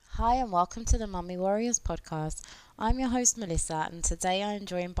Hi, and welcome to the Mummy Warriors podcast. I'm your host, Melissa, and today I am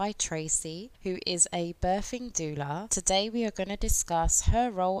joined by Tracy, who is a birthing doula. Today we are going to discuss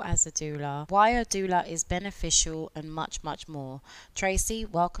her role as a doula, why a doula is beneficial, and much, much more. Tracy,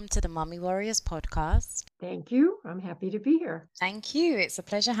 welcome to the Mummy Warriors podcast. Thank you. I'm happy to be here. Thank you. It's a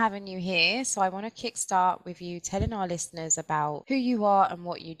pleasure having you here. So I want to kickstart with you telling our listeners about who you are and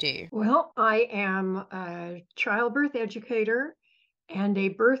what you do. Well, I am a childbirth educator and a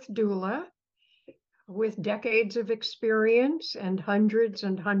birth doula with decades of experience and hundreds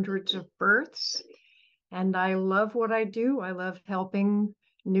of births. And I love what I do. I love helping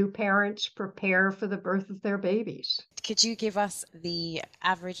new parents prepare for the birth of their babies. Could you give us the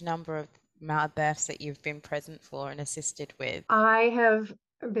average number of amount of births that you've been present for and assisted with? I have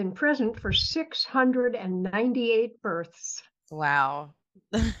been present for 698 births. Wow.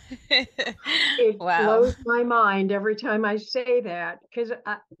 It Wow. blows my mind every time I say that, because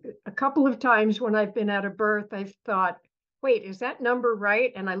a couple of times when I've been at a birth, I've thought, wait, is that number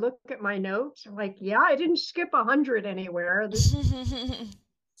right? And I look at my notes, I'm like, yeah, I didn't skip 100 anywhere. This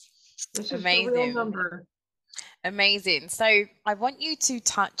is the real Amazing. number. Amazing. So I want you to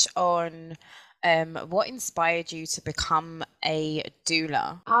touch on what inspired you to become a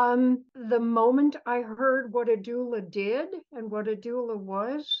doula. The moment I heard what a doula did and what a doula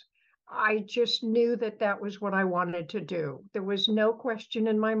was, I just knew that that was what I wanted to do. There was no question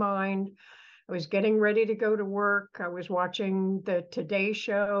in my mind. I was getting ready to go to work. I was watching the Today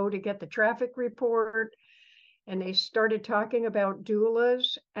Show to get the traffic report, and they started talking about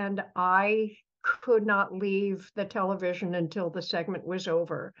doulas, and I could not leave the television until the segment was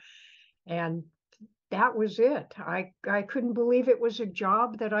over. And that was it. I couldn't believe it was a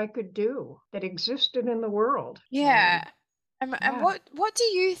job that I could do that existed in the world. Yeah. And And yeah, what do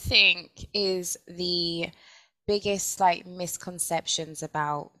you think is the biggest misconceptions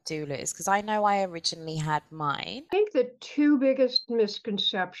about doulas? Because I know I originally had mine. I think the two biggest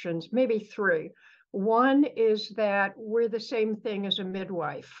misconceptions, maybe three. One is that we're the same thing as a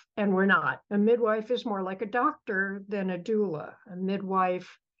midwife, and we're not. A midwife is more like a doctor than a doula. A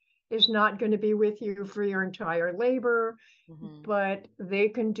midwife is not going to be with you for your entire labor, Hmm. but they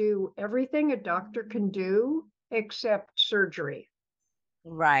can do everything a doctor can do except surgery.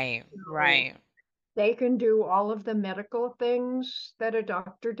 Right, So right. they can do all of the medical things that a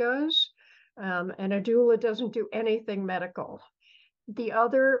doctor does, and a doula doesn't do anything medical. The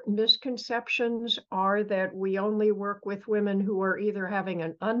other misconceptions are that we only work with women who are either having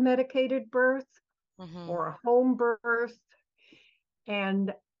an unmedicated birth Hmm. or a home birth.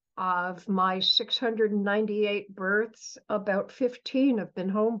 And of my 698 births, about 15 have been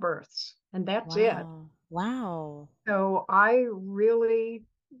home births, and that's it. Wow. Wow. So I really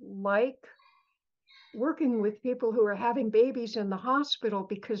like working with people who are having babies in the hospital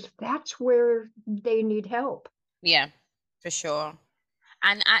because that's where they need help. Yeah, for sure.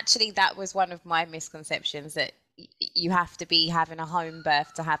 And actually, that was one of my misconceptions that you have to be having a home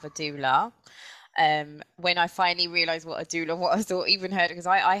birth to have a doula. When I finally realized what a doula was, or even heard, because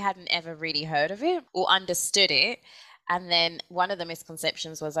I hadn't ever really heard of it or understood it. And then one of the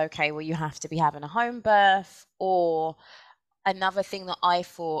misconceptions was, okay, well, you have to be having a home birth, or another thing that I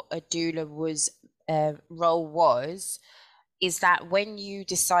thought a doula was role was is that when you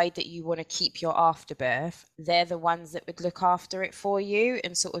decide that you want to keep your afterbirth, they're the ones that would look after it for you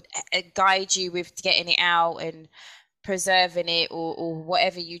and sort of guide you with getting it out and preserving it, or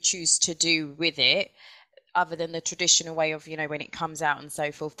whatever you choose to do with it, other than the traditional way of, when it comes out and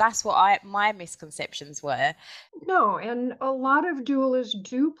so forth. That's what my misconceptions were. No, and a lot of doulas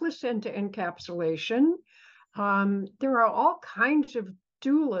do placenta encapsulation. There are all kinds of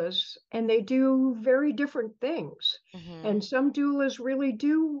doulas, and they do very different things. Hmm. And some doulas really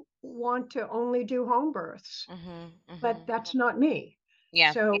do want to only do home births, Hmm. but Hmm. that's not me.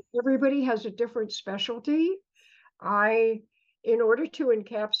 Yeah. So everybody has a different specialty. I, in order to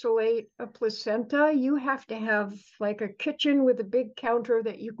encapsulate a placenta, you have to have like a kitchen with a big counter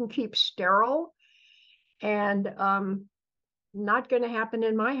that you can keep sterile, and not going to happen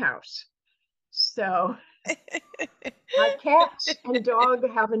in my house. So my cats and dog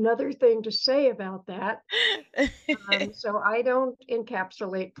have another thing to say about that. So I don't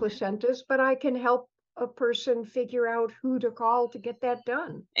encapsulate placentas, but I can help a person figure out who to call to get that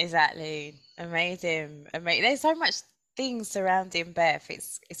done. Exactly. Amazing. Amazing. There's so much things surrounding birth.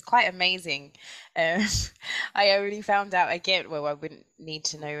 It's quite amazing. Um, I only found out again, well, I wouldn't need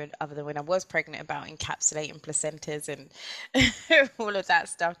to know other than when I was pregnant, about encapsulating placentas and all of that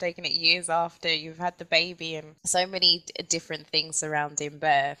stuff, taking it years after you've had the baby, and so many different things surrounding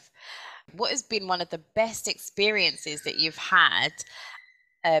birth. What has been one of the best experiences that you've had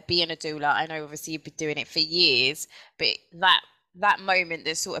being a doula? I know obviously you've been doing it for years, but that moment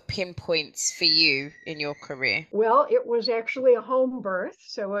that sort of pinpoints for you in your career. Well, it was actually a home birth,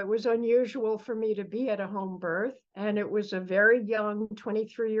 so it was unusual for me to be at a home birth. And it was a very young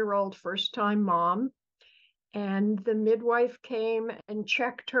 23-year-old first-time mom. And the midwife came and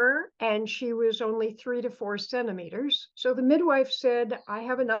checked her, and she was only 3 to 4 centimeters. So the midwife said, I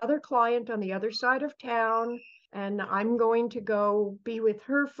have another client on the other side of town, and I'm going to go be with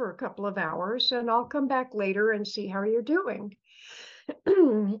her for a couple of hours, and I'll come back later and see how you're doing.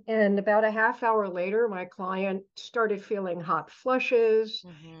 And about a half hour later, my client started feeling hot flushes,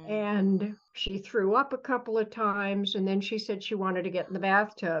 Mm-hmm. and she threw up a couple of times, and then she said she wanted to get in the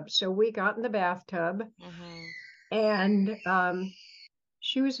bathtub. So we got in the bathtub, Mm-hmm. and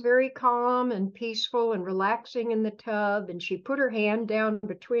she was very calm and peaceful and relaxing in the tub. And she put her hand down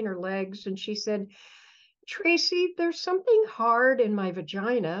between her legs and she said, Tracy, there's something hard in my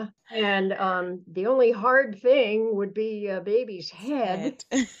vagina. And the only hard thing would be a baby's head.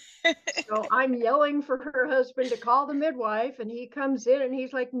 Head. So I'm yelling for her husband to call the midwife, and he comes in and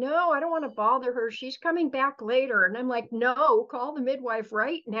he's like, no, I don't want to bother her. She's coming back later. And I'm like, no, call the midwife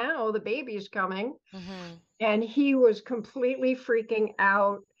right now. The baby's coming. Mm-hmm. And he was completely freaking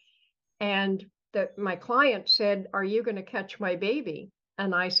out. And my client said, are you going to catch my baby?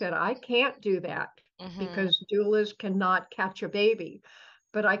 And I said, I can't do that Mm-hmm. because doulas cannot catch a baby,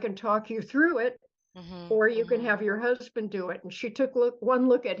 but I can talk you through it, Mm-hmm. or you can Mm-hmm. have your husband do it. And she took one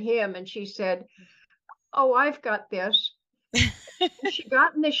look at him and she said, oh, I've got this. She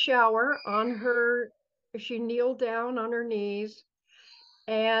got in the shower she kneeled down on her knees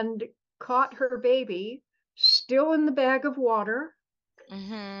and caught her baby still in the bag of water.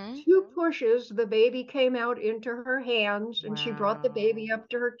 Mm-hmm. 2 pushes, the baby came out into her hands, and she brought the Wow. baby up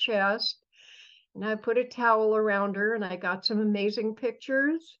to her chest. And I put a towel around her, and I got some amazing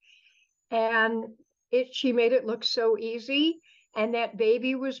pictures. And she made it look so easy. And that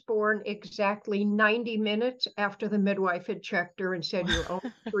baby was born exactly 90 minutes after the midwife had checked her and said, you're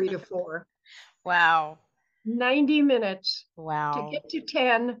only 3 to 4. Wow. 90 minutes to Wow. get to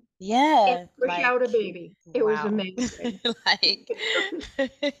 10 and Yeah, push like out a baby. It was wow. amazing. Like,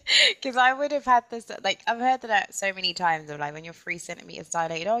 because I would have had this, like, I've heard that so many times of like when you're 3 centimeters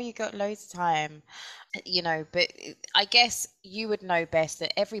dilated, oh, you got loads of time, but I guess you would know best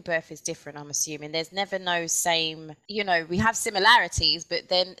that every birth is different, I'm assuming. There's never no same, we have similarities, but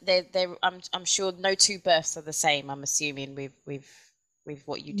then I'm sure no two births are the same, I'm assuming with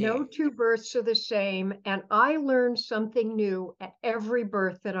what you do. No 2 births are the same. And I learn something new at every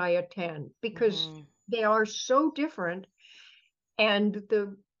birth that I attend because Hmm. they are so different. And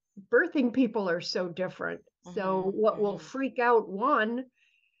the birthing people are so different. So Hmm. what will Hmm. freak out one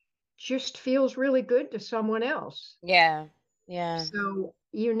just feels really good to someone else. Yeah. Yeah. So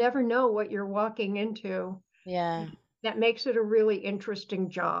you never know what you're walking into. Yeah. That makes it a really interesting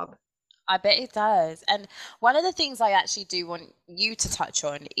job. I bet it does. And one of the things I actually do want you to touch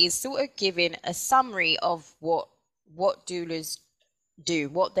on is sort of giving a summary of what doulas do,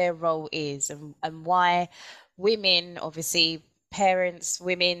 what their role is, and why women, obviously parents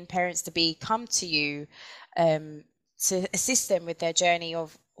to be, come to you um, to assist them with their journey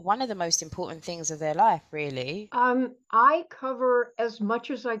of one of the most important things of their life, really. I cover as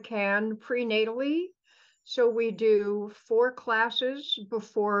much as I can prenatally. So we do 4 classes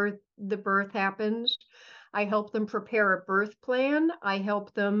before the birth happens. I help them prepare a birth plan. I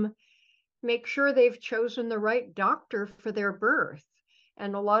help them make sure they've chosen the right doctor for their birth.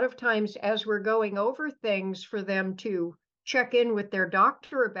 And a lot of times, as we're going over things for them to check in with their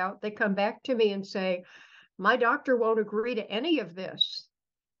doctor about, they come back to me and say, my doctor won't agree to any of this.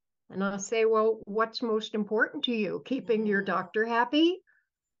 And I'll say, well, what's most important to you? Keeping your Hmm. doctor happy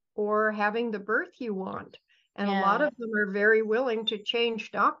or having the birth you want? And a lot Yeah. of them are very willing to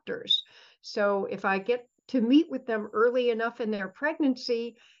change doctors. So if I get to meet with them early enough in their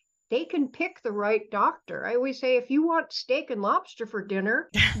pregnancy, they can pick the right doctor. I always say, if you want steak and lobster for dinner,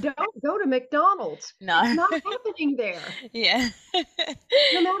 don't go to McDonald's. It's No. not happening there. Yeah.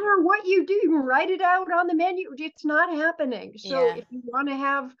 No matter what you do, you can write it out on the menu. It's not happening. So Yeah. if you want to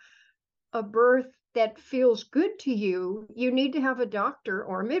have a birth that feels good to you, you need to have a doctor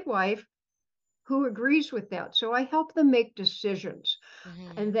or a midwife who agrees with that. So I help them make decisions.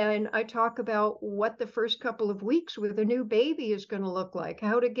 Hmm. And then I talk about what the first couple of weeks with a new baby is going to look like,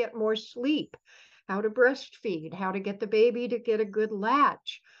 how to get more sleep, how to breastfeed, how to get the baby to get a good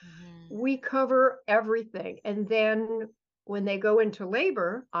latch. Hmm. We cover everything. And then when they go into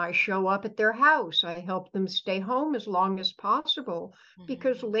labor, I show up at their house. I help them stay home as long as possible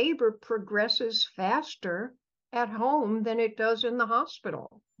because Hmm. labor progresses faster at home than it does in the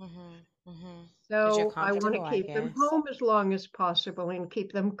hospital. Mhm. Mhm. Because you're So I want to comfortable, I keep them guess. home as long as possible and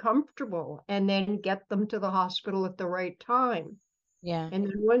keep them comfortable and then get them to the hospital at the right time. Yeah. And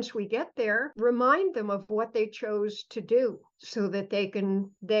then once we get there, remind them of what they chose to do so that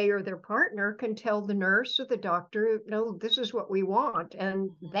they or their partner can tell the nurse or the doctor, no, this is what we want. And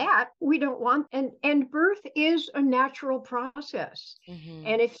Mhm. that we don't want. And birth is a natural process. And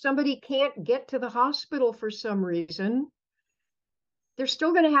Mhm. if somebody can't get to the hospital for some reason, they're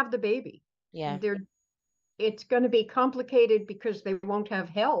still going to have the baby. Yeah. They're It's going to be complicated because they won't have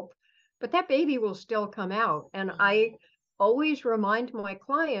help, but that baby will still come out. And I Mhm. always remind my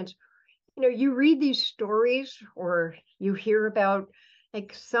clients, you read these stories or you hear about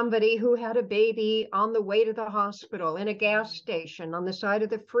like somebody who had a baby on the way to the hospital in a gas Mhm. station on the side of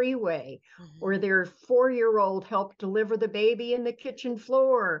the freeway, or Mhm. their 4-year-old helped deliver the baby in the kitchen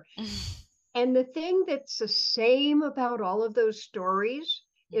floor. And the thing that's the same about all of those stories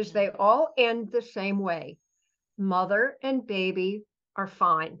is they Mhm. all end the same way. Mother and baby are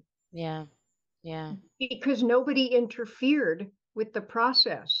fine Yeah. Yeah. because nobody interfered with the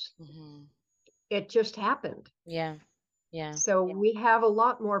process. Mhm. It just happened. Yeah. Yeah. So we have a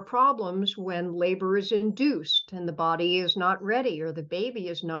lot more problems when labor is induced and the body is not ready or the baby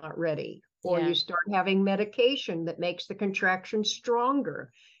is not ready, or you Yeah. start having medication that makes the contraction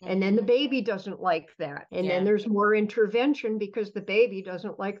stronger. And then the Mhm. baby doesn't like that. And then Yeah. there's more intervention because the baby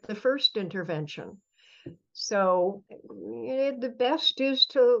doesn't like the first intervention. So the best is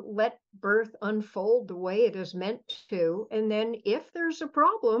to let birth unfold the way it is meant to. And then if there's a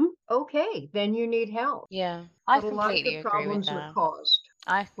problem, okay, then you need help. Yeah. I But a lot of the completely agree with problems are that. caused.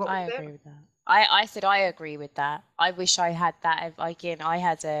 What I was that? agree with that. I said I agree with that. I wish I had that. Again, I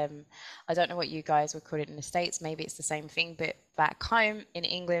had I don't know what you guys would call it in the States. Maybe it's the same thing, but back home in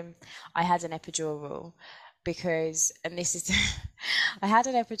England, I had an epidural because, and this is, I had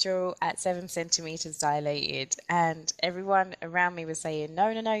an epidural at 7 centimeters dilated, and everyone around me was saying,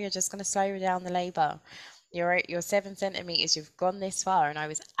 no, no, no, you're just going to slow down the labor. You're 7 centimeters. You've gone this far, and I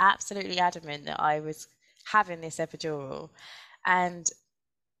was absolutely adamant that I was having this epidural, and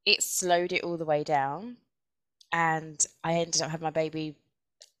it slowed it all the way down, and I ended up having my baby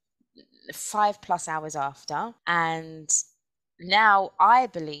 5 plus hours after. And now I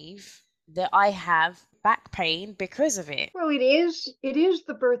believe that I have back pain because of it. Well, it is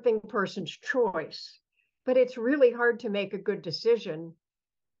the birthing person's choice, but it's really hard to make a good decision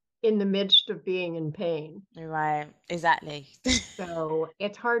in the midst of being in pain. Right, exactly. So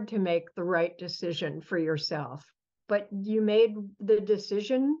it's hard to make the right decision for yourself. But you made the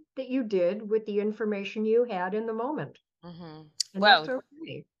decision that you did with the information you had in the moment. Hmm. And that's Well,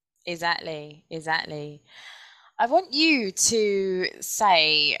 okay. exactly, exactly. I want you to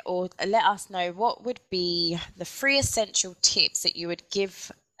say or let us know what would be the 3 essential tips that you would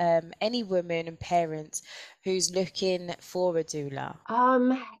give any woman and parent who's looking for a doula.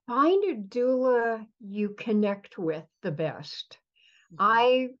 Find a doula you connect with the best. Hmm.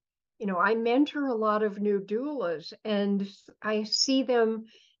 I, I mentor a lot of new doulas and I see them,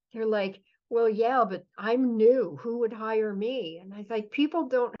 they're like, well, yeah, but I'm new. Who would hire me? And I like, people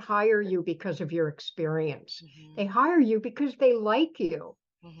don't hire you because of your experience. Hmm. They hire you because they like you.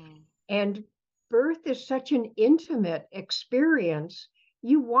 Hmm. And birth is such an intimate experience.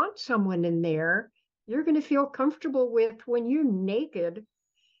 You want someone in there you're going to feel comfortable with when you're naked,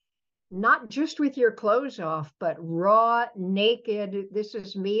 not just with your clothes off, but raw, naked. This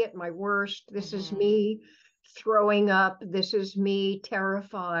is me at my worst. This is Hmm. me throwing up. This is me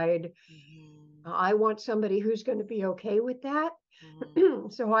terrified. Hmm. I want somebody who's going to be okay with that. Hmm.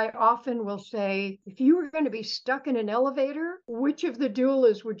 So I often will say, if you were going to be stuck in an elevator, which of the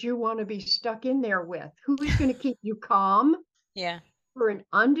doulas would you want to be stuck in there with? Who is going to keep you calm Yeah, for an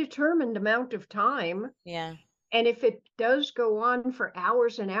undetermined amount of time? yeah, And if it does go on for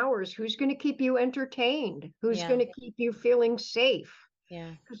hours and hours, who's going to keep you entertained? Who's yeah, going to keep you feeling safe?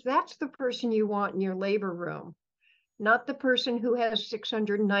 yeah. Because that's the person you want in your labor room, not the person who has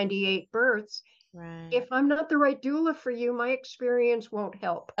 698 births. Right. If I'm not the right doula for you, my experience won't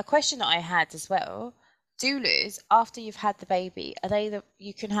help. A question that I had as well, doulas, after you've had the baby, are they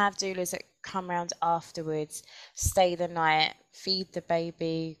you can have doulas that come around afterwards, stay the night, feed the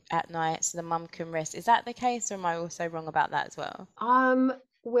baby at night so the mum can rest. Is that the case, or am I also wrong about that as well? Um,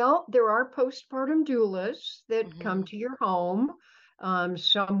 well, there are postpartum doulas that Hmm. come to your home.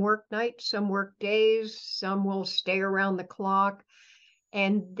 Some work nights, some work days, some will stay around the clock.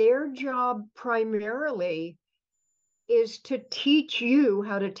 And their job primarily is to teach you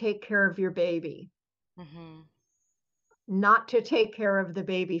how to take care of your baby, Hmm. not to take care of the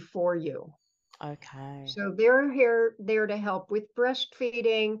baby for you. Okay. So they're here there to help with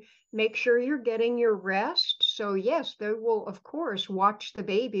breastfeeding, make sure you're getting your rest. So yes, they will of course watch the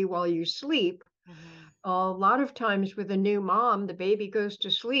baby while you sleep. Hmm. A lot of times with a new mom, the baby goes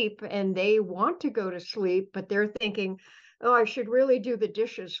to sleep and they want to go to sleep, but they're thinking, oh, I should really do the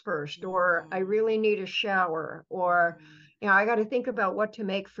dishes first, or I really need a shower, or, I got to think about what to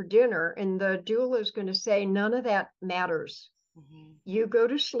make for dinner. And the doula is going to say, none of that matters. Hmm. You go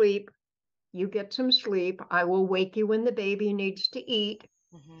to sleep, you get some sleep. I will wake you when the baby needs to eat.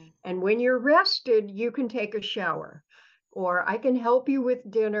 Hmm. And when you're rested, you can take a shower, or I can help you with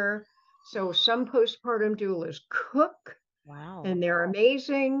dinner. So some postpartum doulas cook, Wow. and they're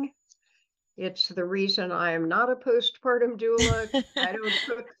amazing. It's the reason I am not a postpartum doula. I don't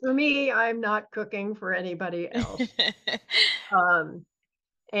cook for me. I'm not cooking for anybody else. Um,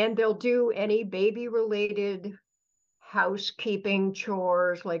 and they'll do any baby related housekeeping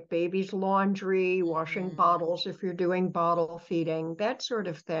chores like baby's laundry, washing Mhm. bottles if you're doing bottle feeding, that sort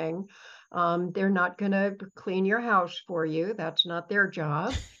of thing. They're not going to clean your house for you. That's not their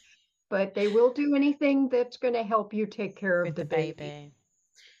job, but they will do anything that's going to help you take care of With the the baby. baby.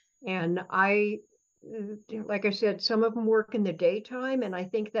 And like I said, some of them work in the daytime, and I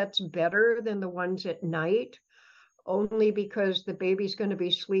think that's better than the ones at night, only because the baby's going to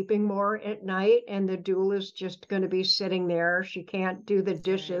be sleeping more at night and the doula is just going to be sitting there. She can't do the Do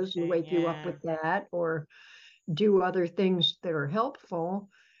dishes and anything, wake you up yeah. with that or do other things that are helpful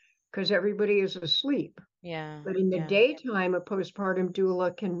because everybody is asleep. Yeah, But in the yeah, daytime, a postpartum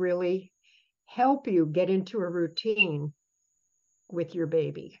doula can really help you get into a routine with your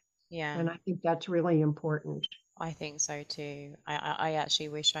baby. yeah. And I think that's really important. I think so too. I actually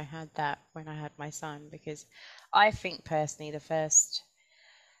wish I had that when I had my son, because I think personally the first,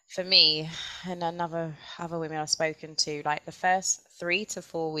 for me and another other women I've spoken to, like the first 3 to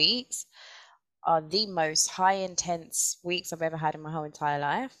 4 weeks are the most high intense weeks I've ever had in my whole entire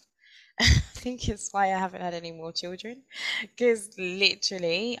life. I think it's why I haven't had any more children, because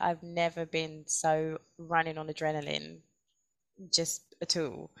literally I've never been so running on adrenaline just at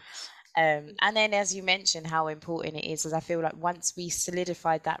all. And then, as you mentioned, how important it is I feel like once we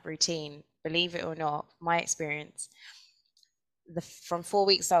solidified that routine, believe it or not, my experience, from 4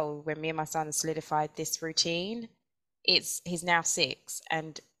 weeks old, when me and my son solidified this routine, he's now 6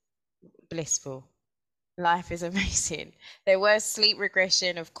 and blissful. Life is amazing. There was sleep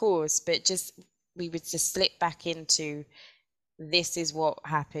regression, of course, but just we would just slip back into this is what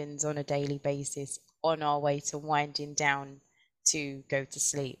happens on a daily basis on our way to winding down to go to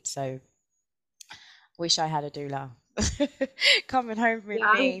sleep. So wish I had a doula coming home with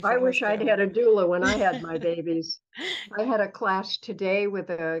Yeah, me I from wish I'd had hospital. a doula when I had my babies. I had a class today with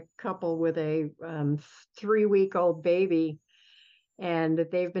a couple with a 3-week-old baby, and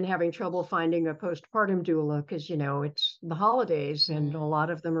they've been having trouble finding a postpartum doula because, it's the holidays and a Mm, lot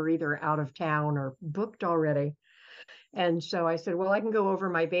of them are either out of town or booked already. And so I said, well, I can go over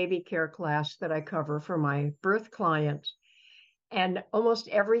my baby care class that I cover for my birth clients. And almost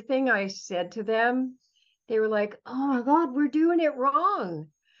everything I said to them, they were like, oh my God, we're doing it wrong.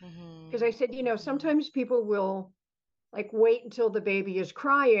 Because mhm, I said, sometimes people will like wait until the baby is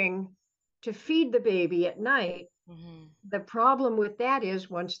crying to feed the baby at night. mhm. The problem with that is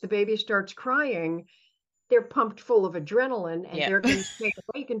once the baby starts crying, they're pumped full of adrenaline and Yep. they're going to stay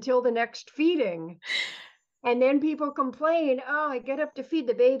awake until the next feeding. And then people complain, oh, I get up to feed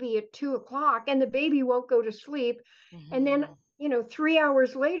the baby at 2 o'clock and the baby won't go to sleep. And then, Mhm, 3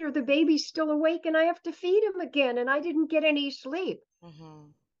 hours later, the baby's still awake and I have to feed him again and I didn't get any sleep.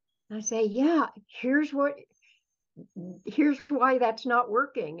 mhm. I say, yeah, here's why that's not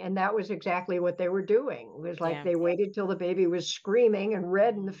working. And that was exactly what they were doing. It was like Yeah. they waited till the baby was screaming and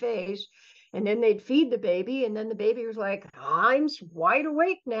red in the Mhm. face, and then they'd feed the baby, and then the baby was like, I'm wide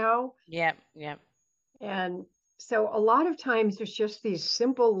awake now. Yep, yep. And so a lot of times there's just these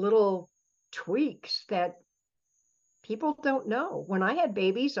simple little tweaks that people don't know. When I had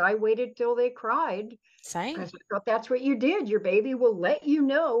babies, I waited till they cried Same. because I thought that's what you did. Your baby will let you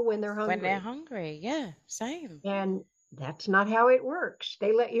know when they're When they're hungry. hungry. Yeah, same. And that's not how it works.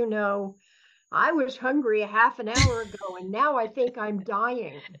 They let you know, I was hungry a half an hour ago and now I think I'm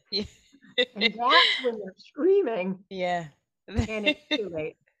dying. Yeah. And that's when they're screaming Yeah. and it's too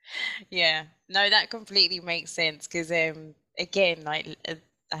late. Yeah. No, that completely makes sense because again, like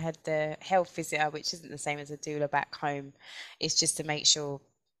I had the health visitor, which isn't the same as a doula back home. It's just to make sure,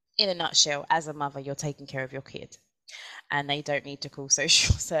 in a nutshell, as a mother, you're taking care of your kid and they don't need to call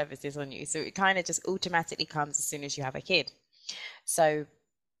social services on you. So it kind of just automatically comes as soon as you have a kid. So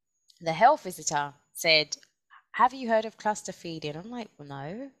the health visitor said, have you heard of cluster feeding? I'm like, well,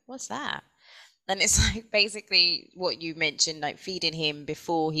 no, what's that? And it's like basically what you mentioned, like feeding him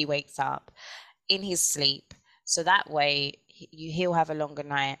before he wakes up in his sleep. So that way he'll have a longer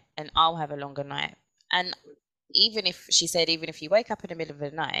night and I'll have a longer night. And even if she said, even if you wake up in the middle of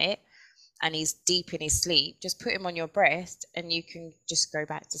the night and he's deep in his sleep, just put him on your breast and you can just go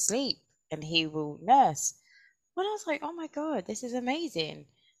back to sleep and he will nurse. Well, I was like, oh my God, this is amazing.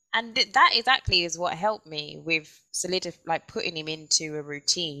 And that exactly is what helped me with like putting him into a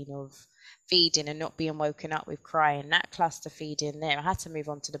routine of feeding and not being woken up with crying. That cluster feeding there, I had to move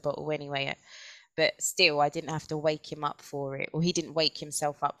on to the bottle anyway, but still, I didn't have to wake him up for it, or he didn't wake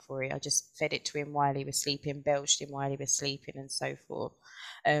himself up for it. I just fed it to him while he was sleeping, belched him while he was sleeping, and so forth.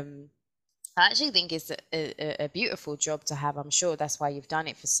 Um, I actually think it's a beautiful job to have. I'm sure that's why you've done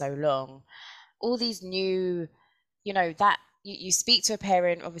it for so long. All these new, that you speak to a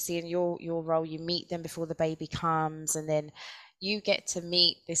parent, obviously in your role, you meet them before the baby comes, and then you get to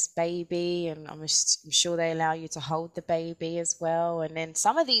meet this baby, and I'm sure they allow you to hold the baby as well. And then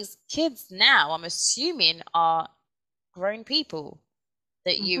some of these kids now, I'm assuming, are grown people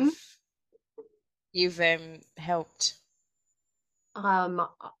that Mhm. you've helped.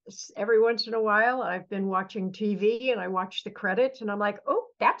 Every once in a while, I've been watching TV and I watch the credits and I'm like, oh,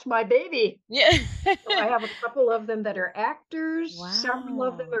 that's my baby. Yeah. So I have a couple of them that are actors, several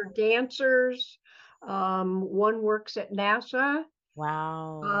of them Wow. are dancers. One works at NASA.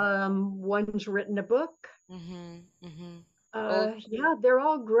 Wow. One's written a book. Mhm. Mhm. All Yeah, they're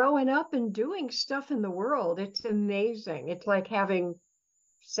all growing up and doing stuff in the world. It's amazing. It's like having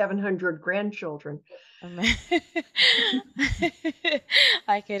 700 grandchildren. Ama-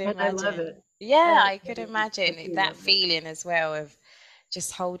 I could And I love it. imagine. Yeah, I could I imagine do that love it. feeling as well of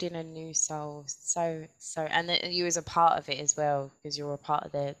just holding a new soul. So, and that you as a part of it as well, because you're a part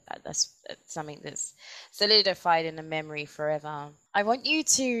of that's something that's solidified in the memory forever. I want you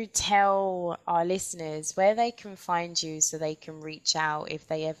to tell our listeners where they can find you so they can reach out if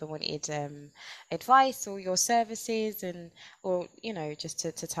they ever wanted advice or your services or just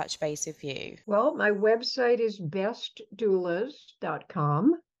to touch base with you. Well, my website is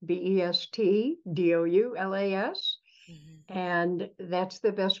bestdoulas.com, bestdoulas. Mhm. And that's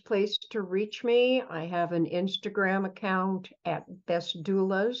the best place to reach me. I have an Instagram account at Best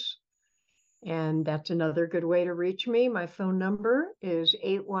Doulas, and that's another good way to reach me. My phone number is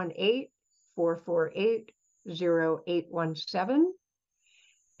 818-448-0817.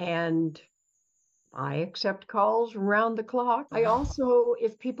 And I accept calls round the clock. I Wow. also,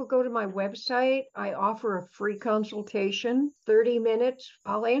 if people go to my website, I offer a free consultation, 30 minutes.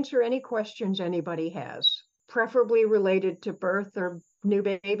 I'll answer any questions anybody has, preferably related to birth or new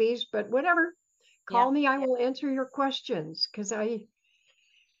babies, but whatever. Yeah. Call me, I will answer your questions because I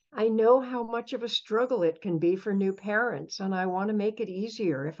know how much of a struggle it can be for new parents, and I want to make it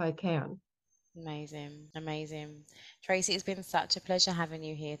easier if I can. Amazing, amazing. Tracy, it's been such a pleasure having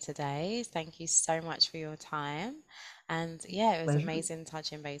you here today. Thank you so much for your time. And yeah, it was Pleasure. amazing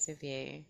touching base with you.